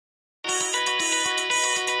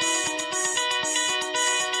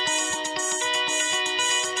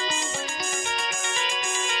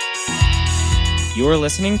You are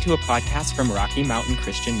listening to a podcast from Rocky Mountain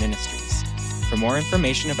Christian Ministries. For more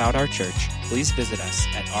information about our church, please visit us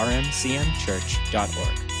at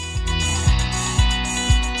rmcmchurch.org.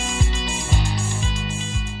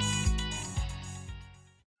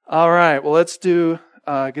 All right, well, let's get into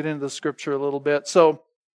the scripture a little bit. So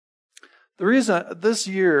the reason this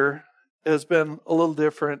year has been a little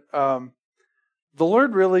different, the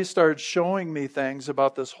Lord really started showing me things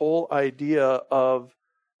about this whole idea of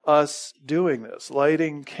us doing this,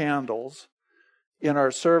 lighting candles in our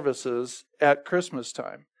services at Christmas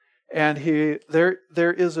time. And there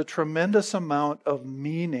is a tremendous amount of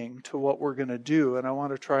meaning to what we're going to do, and I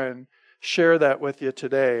want to try and share that with you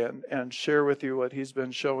today and share with you what He's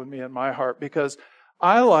been showing me in my heart. Because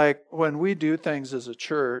I like, when we do things as a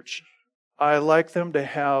church, I like them to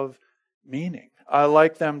have meaning. I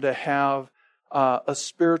like them to have a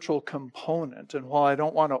spiritual component. And while I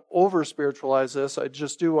don't want to over-spiritualize this, I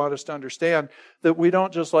just do want us to understand that we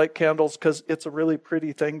don't just light candles because it's a really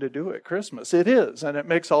pretty thing to do at Christmas. It is, and it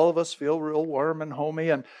makes all of us feel real warm and homey,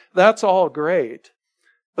 and that's all great.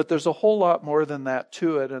 But there's a whole lot more than that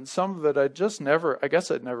to it, and some of it I guess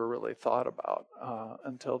I'd never really thought about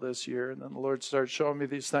until this year, and then the Lord started showing me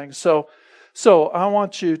these things. So I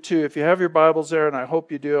want you to, if you have your Bibles there, and I hope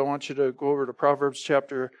you do, I want you to go over to Proverbs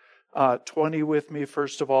chapter 20 with me,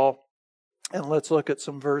 first of all, and let's look at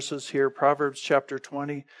some verses here. Proverbs chapter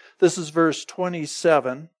 20. This is verse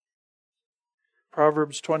 27.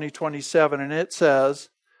 Proverbs 20:27, and it says,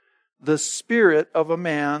 "The spirit of a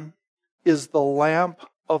man is the lamp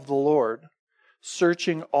of the Lord,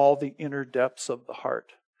 searching all the inner depths of the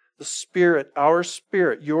heart." The spirit, our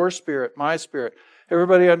spirit, your spirit, my spirit.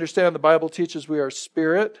 Everybody understand the Bible teaches we are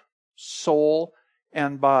spirit, soul,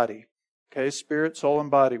 and body. Okay, spirit, soul, and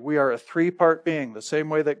body. We are a three-part being. The same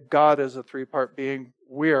way that God is a three-part being,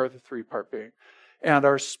 we are the three-part being. And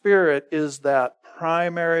our spirit is that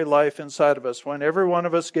primary life inside of us. When every one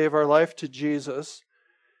of us gave our life to Jesus,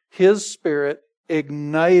 His Spirit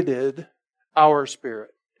ignited our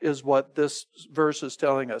spirit, is what this verse is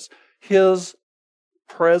telling us. His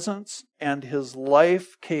presence and His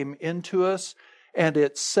life came into us, and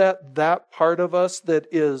it set that part of us that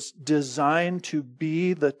is designed to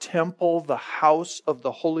be the temple, the house of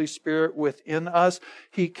the Holy Spirit within us.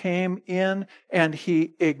 He came in and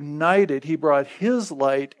He ignited, He brought His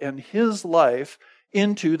light and His life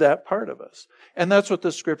into that part of us. And that's what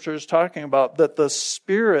the scripture is talking about, that the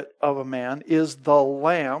spirit of a man is the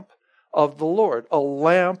lamp of the Lord. A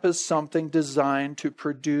lamp is something designed to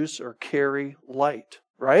produce or carry light,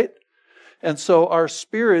 right? And so our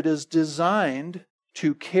spirit is designed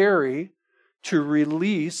to carry, to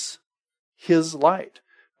release His light.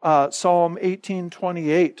 Psalm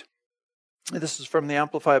 18:28, this is from the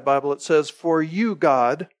Amplified Bible, it says, "For you,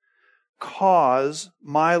 God, cause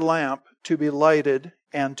my lamp to be lighted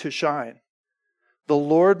and to shine. The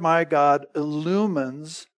Lord my God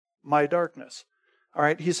illumines my darkness." All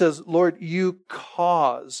right, he says, Lord, you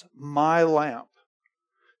cause my lamp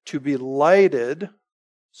to be lighted.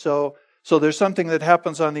 So there's something that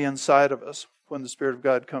happens on the inside of us when the Spirit of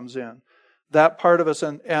God comes in. That part of us,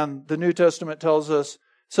 and the New Testament says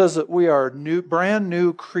that we are brand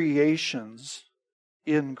new creations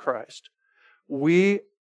in Christ. We,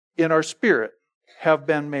 in our spirit, have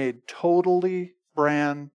been made totally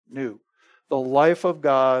brand new. The life of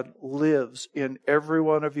God lives in every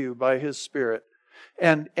one of you by His Spirit.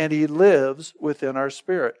 And He lives within our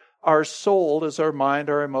spirit. Our soul is our mind,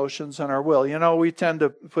 our emotions, and our will. You know, we tend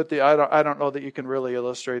to put I don't know that you can really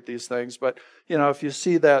illustrate these things, but, you know, if you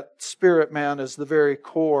see that spirit man as the very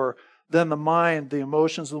core, then the mind, the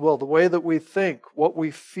emotions, the will, the way that we think, what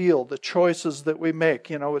we feel, the choices that we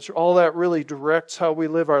make, you know, all that really directs how we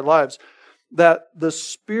live our lives. That the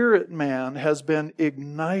spirit man has been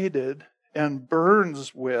ignited and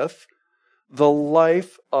burns with the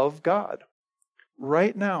life of God.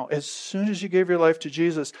 Right now, as soon as you gave your life to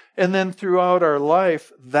Jesus, and then throughout our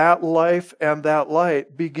life and that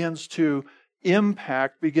light begins to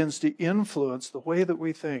impact, begins to influence the way that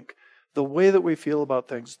we think, the way that we feel about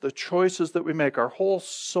things, the choices that we make. Our whole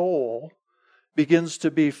soul begins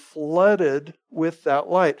to be flooded with that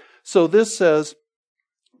light. So this says,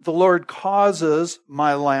 the Lord causes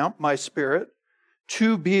my lamp, my spirit,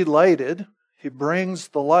 to be lighted. He brings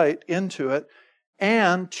the light into it,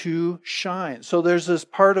 and to shine. So there's this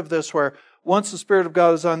part of this where once the Spirit of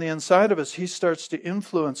God is on the inside of us, He starts to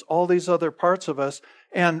influence all these other parts of us.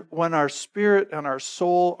 And when our spirit and our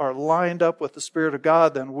soul are lined up with the Spirit of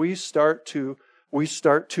God, then we start to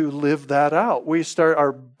live that out.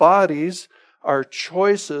 Our bodies our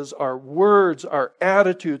choices, our words, our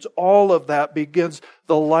attitudes, all of that begins,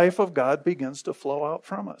 the life of God begins to flow out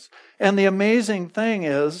from us. And the amazing thing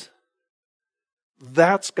is,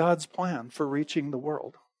 that's God's plan for reaching the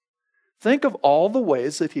world. Think of all the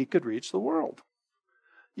ways that he could reach the world.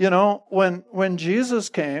 You know, when Jesus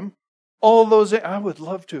came, all those, I would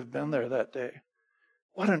love to have been there that day.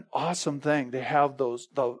 What an awesome thing to have those,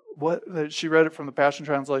 she read it from the Passion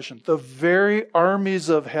Translation, the very armies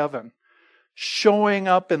of heaven showing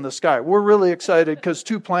up in the sky. We're really excited because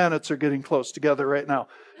 2 planets are getting close together right now.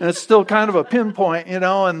 And it's still kind of a pinpoint, you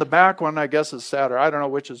know, and the back one, I guess, is Saturn. I don't know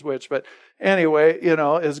which is which, but anyway, you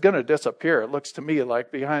know, is going to disappear. It looks to me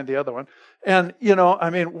like behind the other one. And, you know, I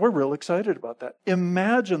mean, we're real excited about that.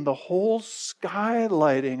 Imagine the whole sky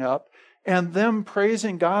lighting up and them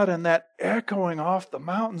praising God and that echoing off the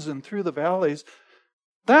mountains and through the valleys.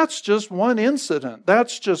 That's just one incident.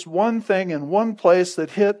 That's just one thing in one place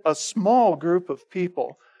that hit a small group of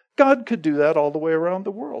people. God could do that all the way around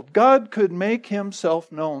the world. God could make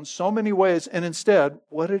himself known so many ways. And instead,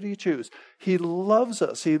 what did he choose? He loves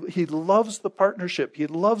us. He loves the partnership. He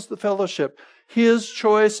loves the fellowship. His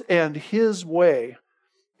choice and his way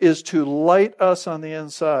is to light us on the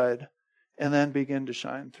inside and then begin to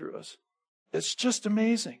shine through us. It's just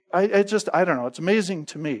amazing. I don't know. It's amazing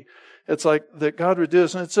to me. It's like that God would do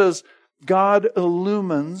this. And it says, God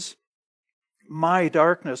illumines my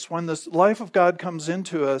darkness. When this life of God comes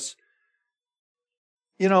into us,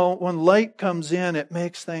 you know, when light comes in, it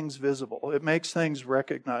makes things visible. It makes things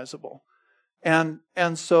recognizable. And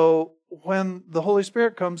so when the Holy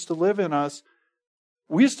Spirit comes to live in us,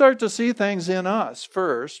 we start to see things in us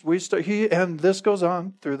first. And this goes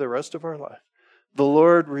on through the rest of our life. The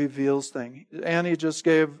Lord reveals things. Annie just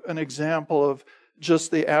gave an example of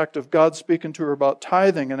just the act of God speaking to her about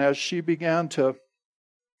tithing. And as she began to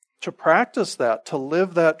practice that, to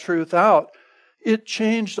live that truth out, it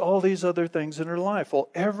changed all these other things in her life. Well,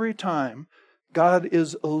 every time God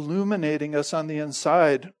is illuminating us on the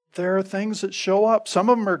inside, there are things that show up. Some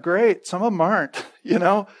of them are great, some of them aren't, you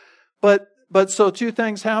know. But so 2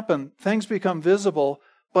 things happen. Things become visible,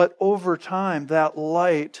 but over time, that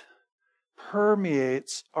light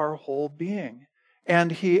permeates our whole being.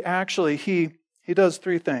 And he does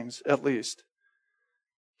 3 things at least.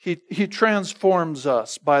 He transforms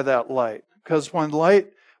us by that light. Because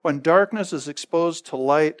when darkness is exposed to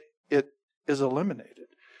light, it is eliminated.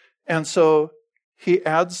 And so he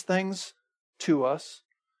adds things to us.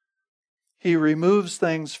 He removes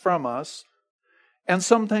things from us. And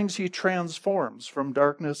some things he transforms from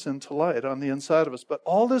darkness into light on the inside of us. But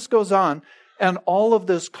all this goes on, and all of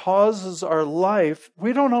this causes our life.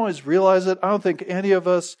 We don't always realize it. I don't think any of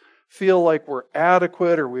us feel like we're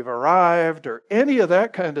adequate or we've arrived or any of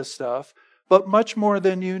that kind of stuff. But much more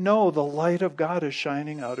than you know, the light of God is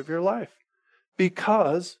shining out of your life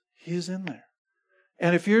because he's in there.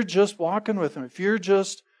 And if you're just walking with him, if you're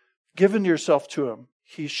just giving yourself to him,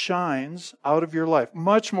 he shines out of your life.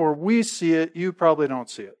 Much more, we see it. You probably don't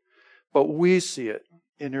see it, but we see it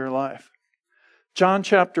in your life. John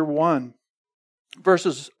chapter 1,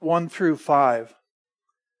 verses 1 through 5.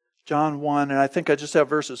 John 1, and I think I just have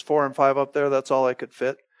verses 4 and 5 up there. That's all I could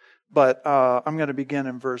fit. But I'm going to begin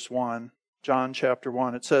in verse 1. John chapter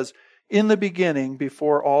 1. It says, "In the beginning,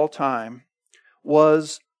 before all time,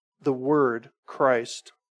 was the Word,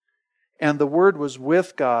 Christ. And the Word was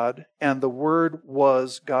with God, and the Word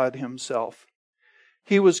was God himself.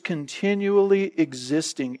 He was continually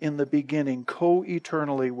existing in the beginning,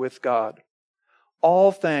 co-eternally with God.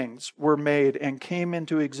 All things were made and came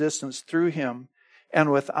into existence through him,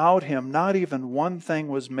 and without him, not even one thing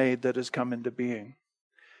was made that has come into being.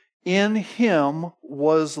 In him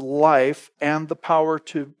was life and the power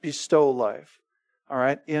to bestow life." All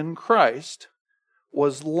right, in Christ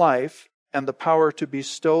was life and the power to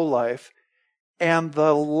bestow life, and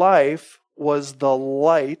the life was the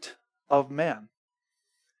light of men.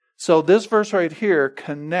 So this verse right here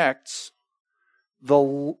connects the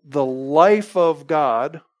life of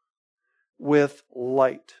God with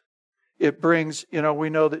light. It brings, we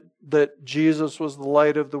know that Jesus was the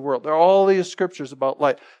light of the world. There are all these scriptures about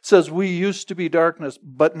light. It says we used to be darkness,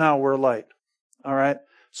 but now we're light. All right?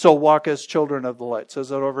 So walk as children of the light. It says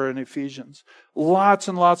that over in Ephesians. Lots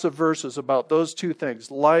and lots of verses about those 2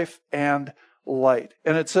 things, life and light.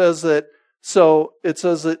 And it says that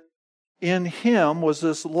in him was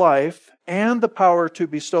this life and the power to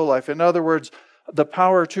bestow life. In other words, the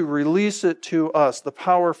power to release it to us, the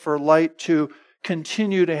power for light to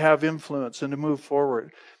continue to have influence and to move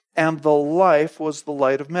forward. And the life was the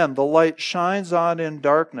light of men. The light shines on in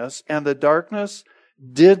darkness, and the darkness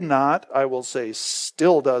did not, I will say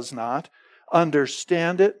still does not,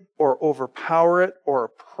 understand it or overpower it or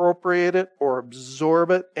appropriate it or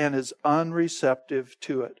absorb it and is unreceptive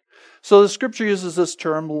to it. So the scripture uses this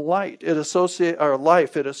term light. It associates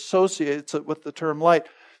it with the term light.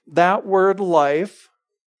 That word life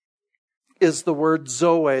is the word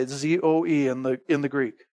zoe, Z-O-E in the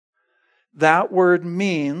Greek. That word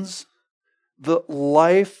means the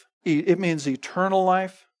life, it means eternal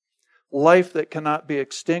life, life that cannot be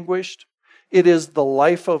extinguished. It is the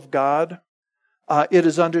life of God. It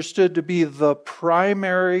is understood to be the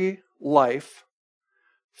primary life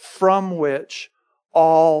from which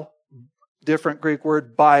all, different Greek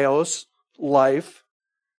word, bios, life,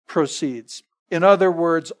 proceeds. In other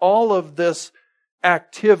words, all of this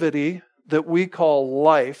activity that we call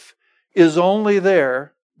life is only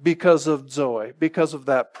there because of Zoe, because of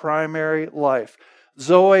that primary life.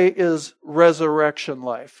 Zoe is resurrection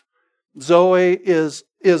life. Zoe is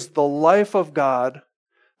the life of God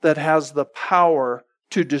that has the power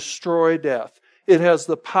to destroy death. It has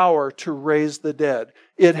the power to raise the dead.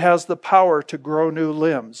 It has the power to grow new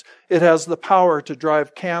limbs. It has the power to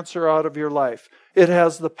drive cancer out of your life. It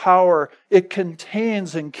has the power, it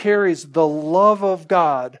contains and carries the love of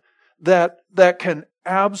God that can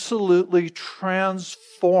absolutely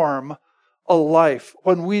transform a life.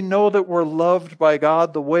 When we know that we're loved by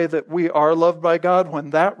God the way that we are loved by God, when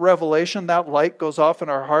that revelation, that light goes off in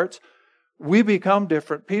our hearts, we become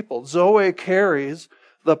different people. Zoe carries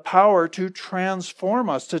the power to transform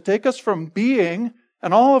us, to take us from being,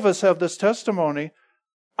 and all of us have this testimony,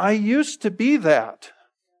 I used to be that.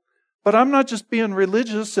 But I'm not just being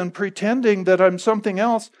religious and pretending that I'm something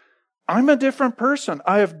else. I'm a different person.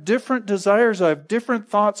 I have different desires. I have different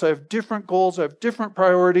thoughts. I have different goals. I have different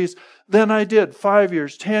priorities than I did 5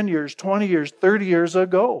 years, 10 years, 20 years, 30 years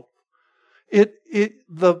ago.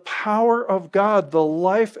 The power of God, the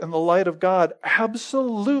life and the light of God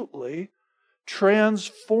absolutely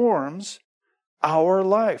transforms our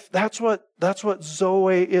life. That's what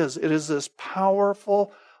Zoe is. It is this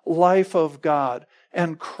powerful life of God.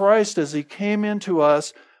 And Christ, as He came into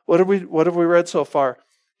us, what have we read so far?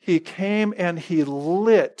 He came and He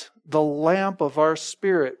lit the lamp of our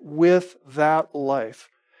spirit with that life.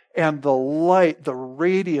 And the light, the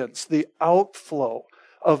radiance, the outflow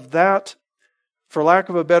of that, for lack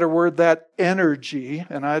of a better word, that energy,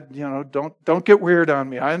 and don't get weird on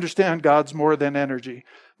me. I understand God's more than energy.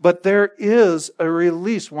 But there is a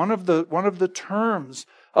release. One of the terms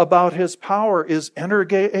about His power is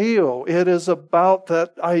energeo. It is about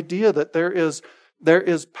that idea that there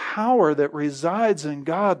is power that resides in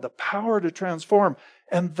God, the power to transform.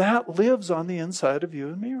 And that lives on the inside of you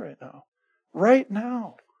and me right now. Right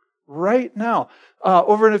now. Right now.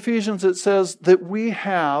 Over in Ephesians it says that we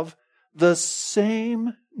have the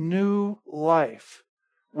same new life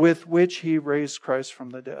with which He raised Christ from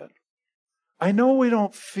the dead. I know we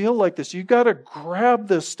don't feel like this. You've got to grab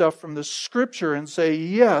this stuff from the Scripture and say,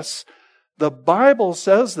 yes, the Bible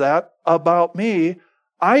says that about me.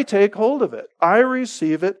 I take hold of it. I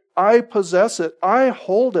receive it. I possess it. I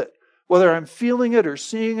hold it. Whether I'm feeling it or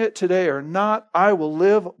seeing it today or not, I will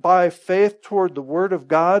live by faith toward the Word of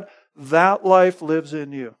God. That life lives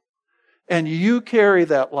in you. And you carry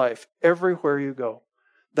that life everywhere you go.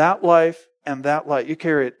 That life and that light, you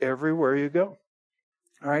carry it everywhere you go.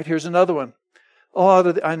 All right, here's another one.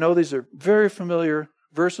 I know these are very familiar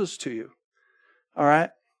verses to you. All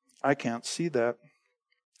right, I can't see that.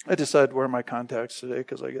 I decided to wear my contacts today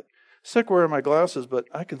because I get sick wearing my glasses, but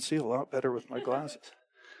I can see a lot better with my glasses.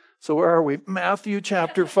 So where are we? Matthew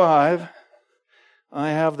chapter 5. I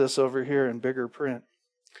have this over here in bigger print.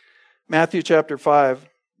 Matthew chapter 5,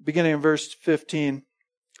 beginning in verse 15.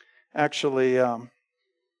 Actually, I'm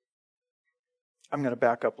going to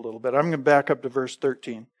back up a little bit. I'm going to back up to verse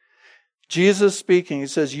 13. Jesus speaking, He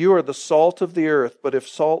says, "You are the salt of the earth, but if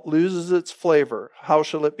salt loses its flavor, how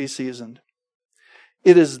shall it be seasoned?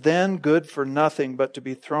 It is then good for nothing but to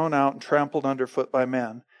be thrown out and trampled underfoot by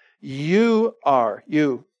men. You are,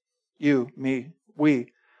 me,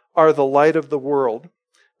 we are the light of the world.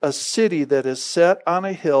 A city that is set on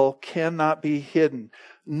a hill cannot be hidden.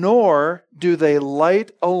 Nor do they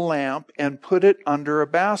light a lamp and put it under a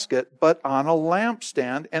basket, but on a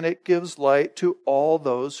lampstand, and it gives light to all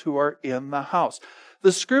those who are in the house."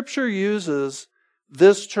 The Scripture uses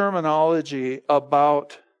this terminology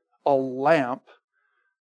about a lamp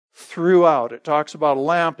throughout. It talks about a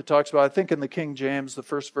lamp. It talks about, I think in the King James, the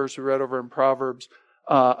first verse we read over in Proverbs,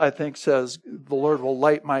 I think says, "The Lord will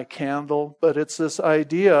light my candle." But it's this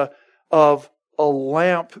idea of a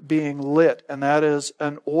lamp being lit, and that is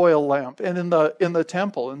an oil lamp. And in the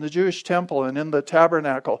temple, in the Jewish temple and in the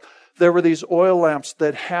tabernacle, there were these oil lamps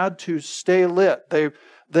that had to stay lit.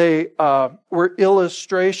 They were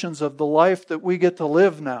illustrations of the life that we get to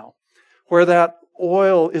live now, where that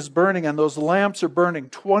oil is burning and those lamps are burning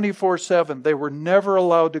 24/7. They were never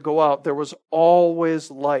allowed to go out. There was always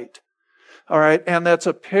light. All right, and that's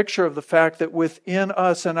a picture of the fact that within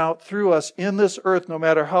us and out through us in this earth, no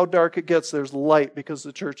matter how dark it gets, there's light because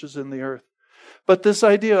the church is in the earth. But this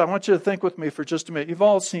idea, I want you to think with me for just a minute. You've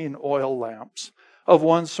all seen oil lamps of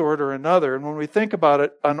one sort or another. And when we think about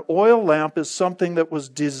it, an oil lamp is something that was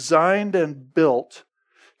designed and built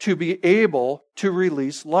to be able to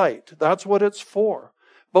release light. That's what it's for.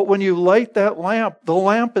 But when you light that lamp, the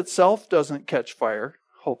lamp itself doesn't catch fire,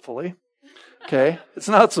 hopefully. Okay? It's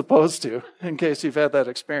not supposed to, in case you've had that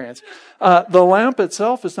experience. The lamp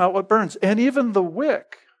itself is not what burns. And even the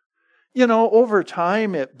wick, over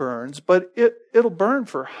time it burns, but it'll burn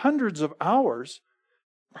for hundreds of hours,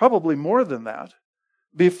 probably more than that,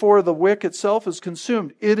 before the wick itself is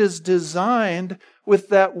consumed. It is designed with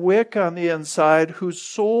that wick on the inside whose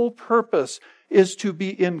sole purpose is to be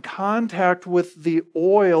in contact with the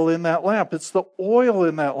oil in that lamp. It's the oil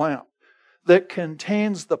in that lamp that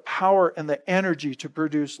contains the power and the energy to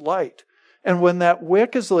produce light. And when that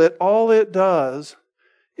wick is lit, all it does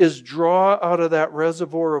is draw out of that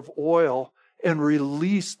reservoir of oil and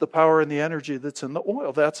release the power and the energy that's in the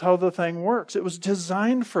oil. That's how the thing works. It was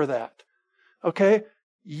designed for that. Okay?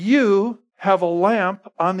 You have a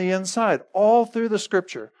lamp on the inside, all through the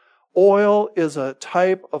Scripture. Oil is a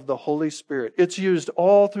type of the Holy Spirit. It's used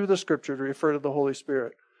all through the Scripture to refer to the Holy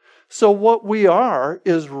Spirit. So what we are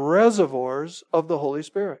is reservoirs of the Holy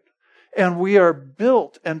Spirit. And we are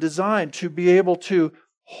built and designed to be able to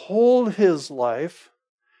hold His life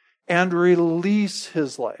and release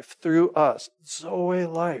His life through us. Zoe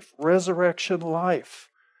life, resurrection life.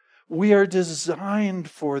 We are designed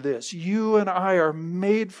for this. You and I are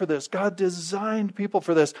made for this. God designed people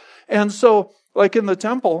for this. And so, like in the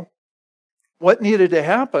temple, what needed to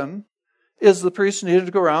happen is the priests needed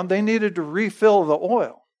to go around. They needed to refill the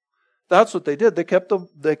oil. That's what they did. They kept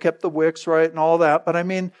the wicks right and all that. But I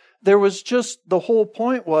mean, there was just, the whole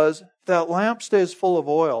point was, if that lamp stays full of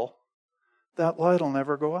oil, that light will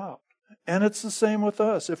never go out. And it's the same with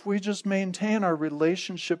us. If we just maintain our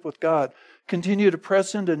relationship with God, continue to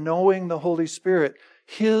press into knowing the Holy Spirit,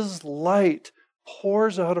 His light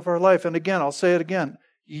pours out of our life. And again, I'll say it again,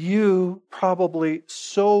 you probably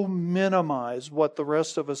so minimize what the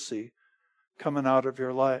rest of us see coming out of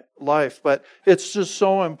your life. But it's just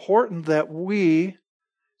so important that we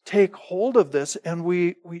take hold of this and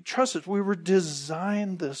we trust it. We were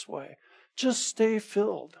designed this way. Just stay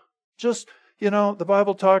filled. Just, the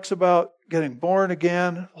Bible talks about getting born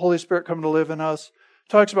again, Holy Spirit coming to live in us.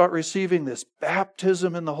 It talks about receiving this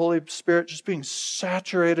baptism in the Holy Spirit, just being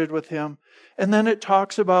saturated with Him. And then it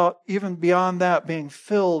talks about, even beyond that, being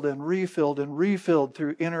filled and refilled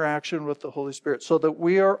through interaction with the Holy Spirit, so that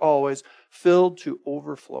we are always filled to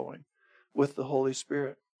overflowing with the Holy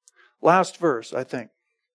Spirit. Last verse, I think.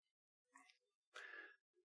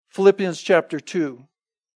 Philippians chapter 2.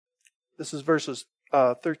 This is verses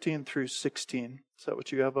 13 through 16. Is that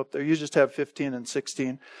what you have up there? You just have 15 and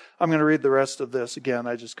 16. I'm going to read the rest of this again.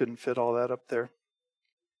 I just couldn't fit all that up there.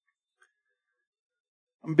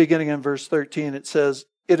 I'm beginning in verse 13. It says,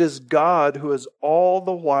 "It is God who is all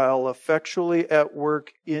the while effectually at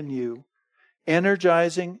work in you,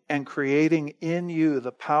 energizing and creating in you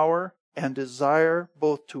the power and desire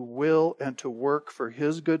both to will and to work for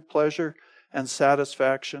His good pleasure and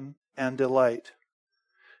satisfaction and delight."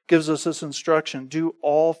 Gives us this instruction: do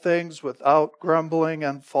all things without grumbling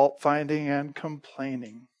and fault-finding and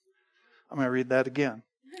complaining. I'm going to read that again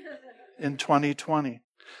in 2020.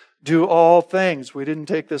 Do all things. We didn't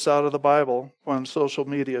take this out of the Bible when social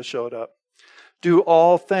media showed up. Do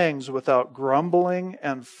all things without grumbling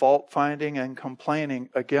and fault-finding and complaining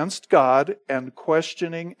against God and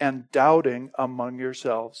questioning and doubting among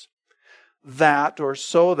yourselves.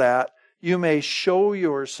 So that you may show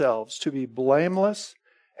yourselves to be blameless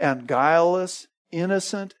and guileless,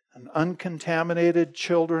 innocent and uncontaminated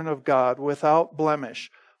children of God, without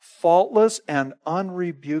blemish, faultless and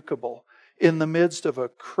unrebukable, in the midst of a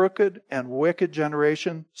crooked and wicked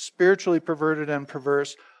generation, spiritually perverted and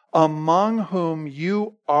perverse, among whom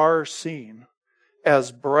you are seen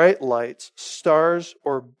as bright lights, stars,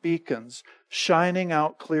 or beacons, shining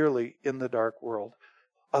out clearly in the dark world.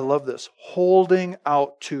 I love this. Holding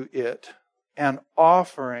out to it and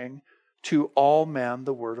offering to all men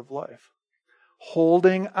the word of life.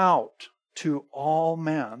 Holding out to all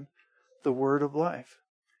men the word of life.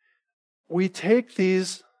 We take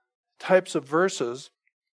these types of verses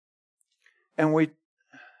and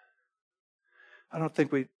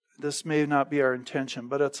this may not be our intention,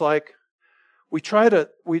 but it's like we try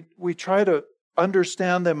to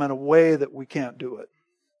understand them in a way that we can't do it.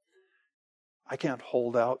 I can't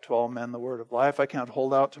hold out to all men the word of life. I can't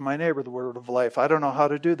hold out to my neighbor the word of life. I don't know how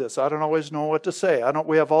to do this. I don't always know what to say.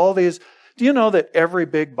 We have all these. Do you know that every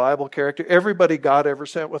big Bible character, everybody God ever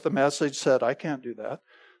sent with a message said, I can't do that.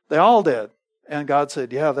 They all did. And God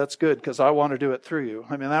said, yeah, that's good because I want to do it through you.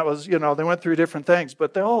 I mean, that was, they went through different things,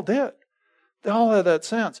 but they all did. They all had that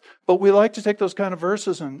sense. But we like to take those kind of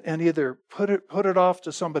verses and either put it off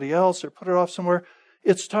to somebody else or put it off somewhere.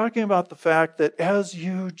 It's talking about the fact that as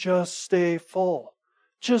you just stay full,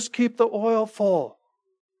 just keep the oil full.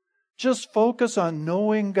 Just focus on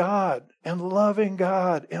knowing God and loving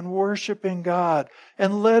God and worshiping God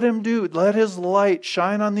and let His light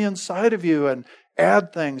shine on the inside of you and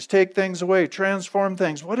add things, take things away, transform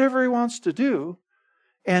things, whatever He wants to do.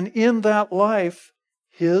 And in that life,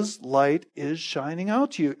 His light is shining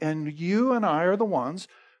out to you. And you and I are the ones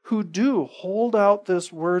who do hold out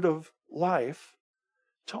this word of life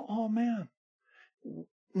to all men.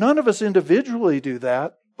 None of us individually do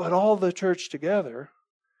that, but all the church together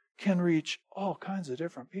can reach all kinds of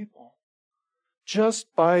different people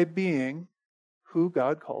just by being who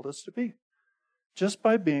God called us to be. Just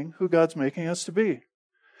by being who God's making us to be.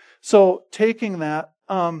 So taking that,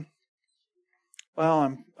 I'm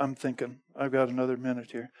thinking I've got another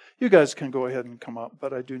minute here. You guys can go ahead and come up,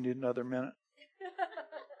 but I do need another minute.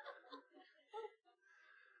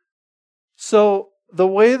 So the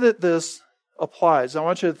way that this applies, I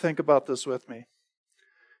want you to think about this with me.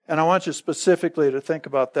 And I want you specifically to think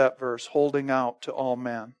about that verse, holding out to all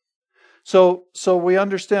men. So we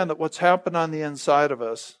understand that what's happened on the inside of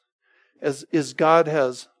us is God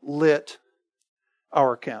has lit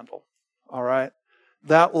our candle. All right?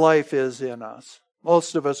 That life is in us.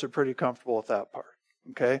 Most of us are pretty comfortable with that part.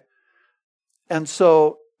 Okay? And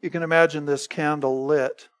so you can imagine this candle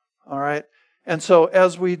lit. All right? And so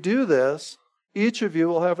as we do this, each of you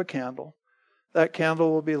will have a candle. That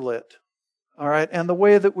candle will be lit. All right? And the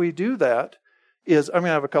way that we do that is, I'm going to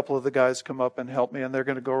have a couple of the guys come up and help me, and they're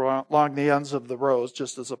going to go along the ends of the rows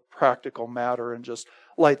just as a practical matter and just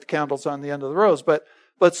light the candles on the end of the rows. But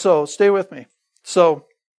so, stay with me. So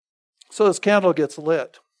this candle gets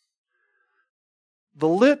lit. The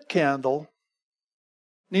lit candle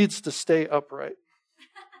needs to stay upright.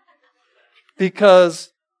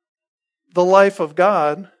 Because the life of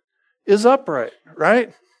God is upright,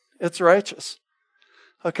 right? It's righteous.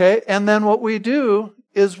 Okay? And then what we do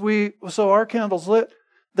is so our candle's lit,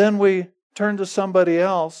 then we turn to somebody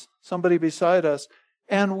else, somebody beside us,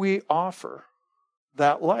 and we offer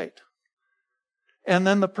that light. And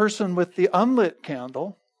then the person with the unlit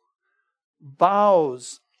candle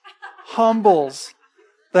bows, humbles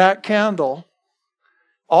that candle,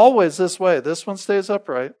 always this way. This one stays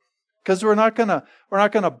upright. Because we're not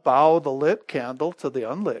gonna bow the lit candle to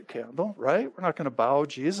the unlit candle, right? We're not gonna bow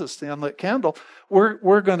Jesus to the unlit candle.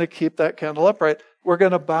 We're gonna keep that candle upright. We're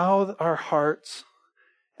gonna bow our hearts,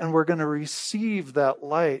 and we're gonna receive that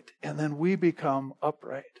light, and then we become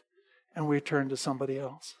upright, and we turn to somebody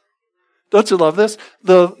else. Don't you love this?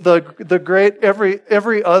 The great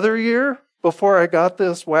every other year before I got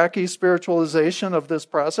this wacky spiritualization of this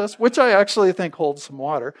process, which I actually think holds some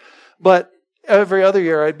water, but every other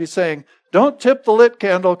year I'd be saying, don't tip the lit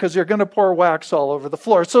candle because you're going to pour wax all over the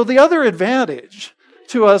floor. So the other advantage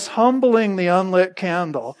to us humbling the unlit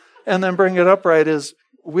candle and then bring it upright is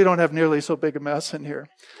we don't have nearly so big a mess in here.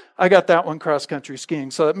 I got that one cross-country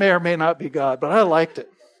skiing, so it may or may not be God, but I liked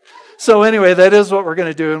it. So anyway, that is what we're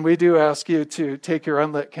going to do, and we do ask you to take your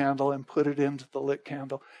unlit candle and put it into the lit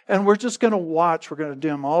candle. And we're just going to watch. We're going to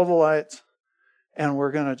dim all the lights. And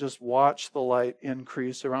we're going to just watch the light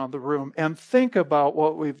increase around the room and think about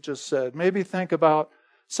what we've just said. Maybe think about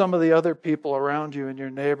some of the other people around you in your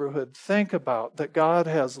neighborhood. Think about that God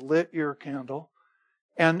has lit your candle.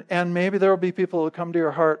 And maybe there will be people who come to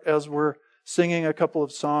your heart as we're singing a couple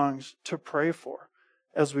of songs to pray for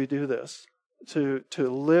as we do this. To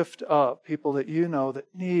lift up people that you know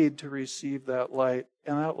that need to receive that light.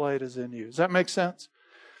 And that light is in you. Does that make sense?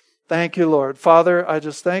 Thank you, Lord. Father, I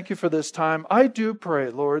just thank you for this time. I do pray,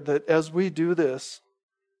 Lord, that as we do this,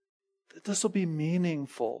 that this will be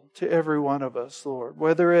meaningful to every one of us, Lord.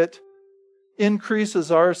 Whether it increases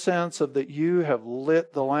our sense of that you have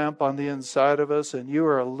lit the lamp on the inside of us and you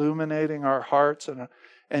are illuminating our hearts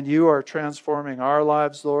and you are transforming our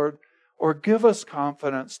lives, Lord. Or give us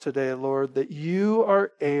confidence today, Lord, that you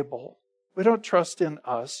are able. We don't trust in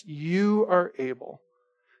us. You are able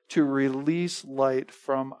to release light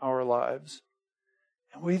from our lives.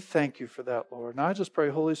 And we thank you for that, Lord. And I just pray,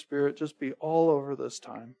 Holy Spirit, just be all over this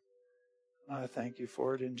time. And I thank you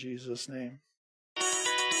for it in Jesus' name.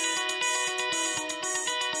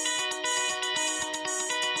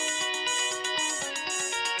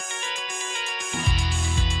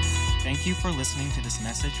 Thank you for listening to this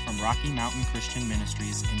message from Rocky Mountain Christian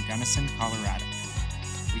Ministries in Gunnison, Colorado.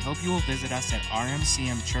 We hope you will visit us at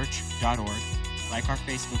rmcmchurch.org, like our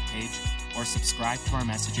Facebook page, or subscribe to our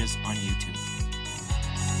messages on YouTube.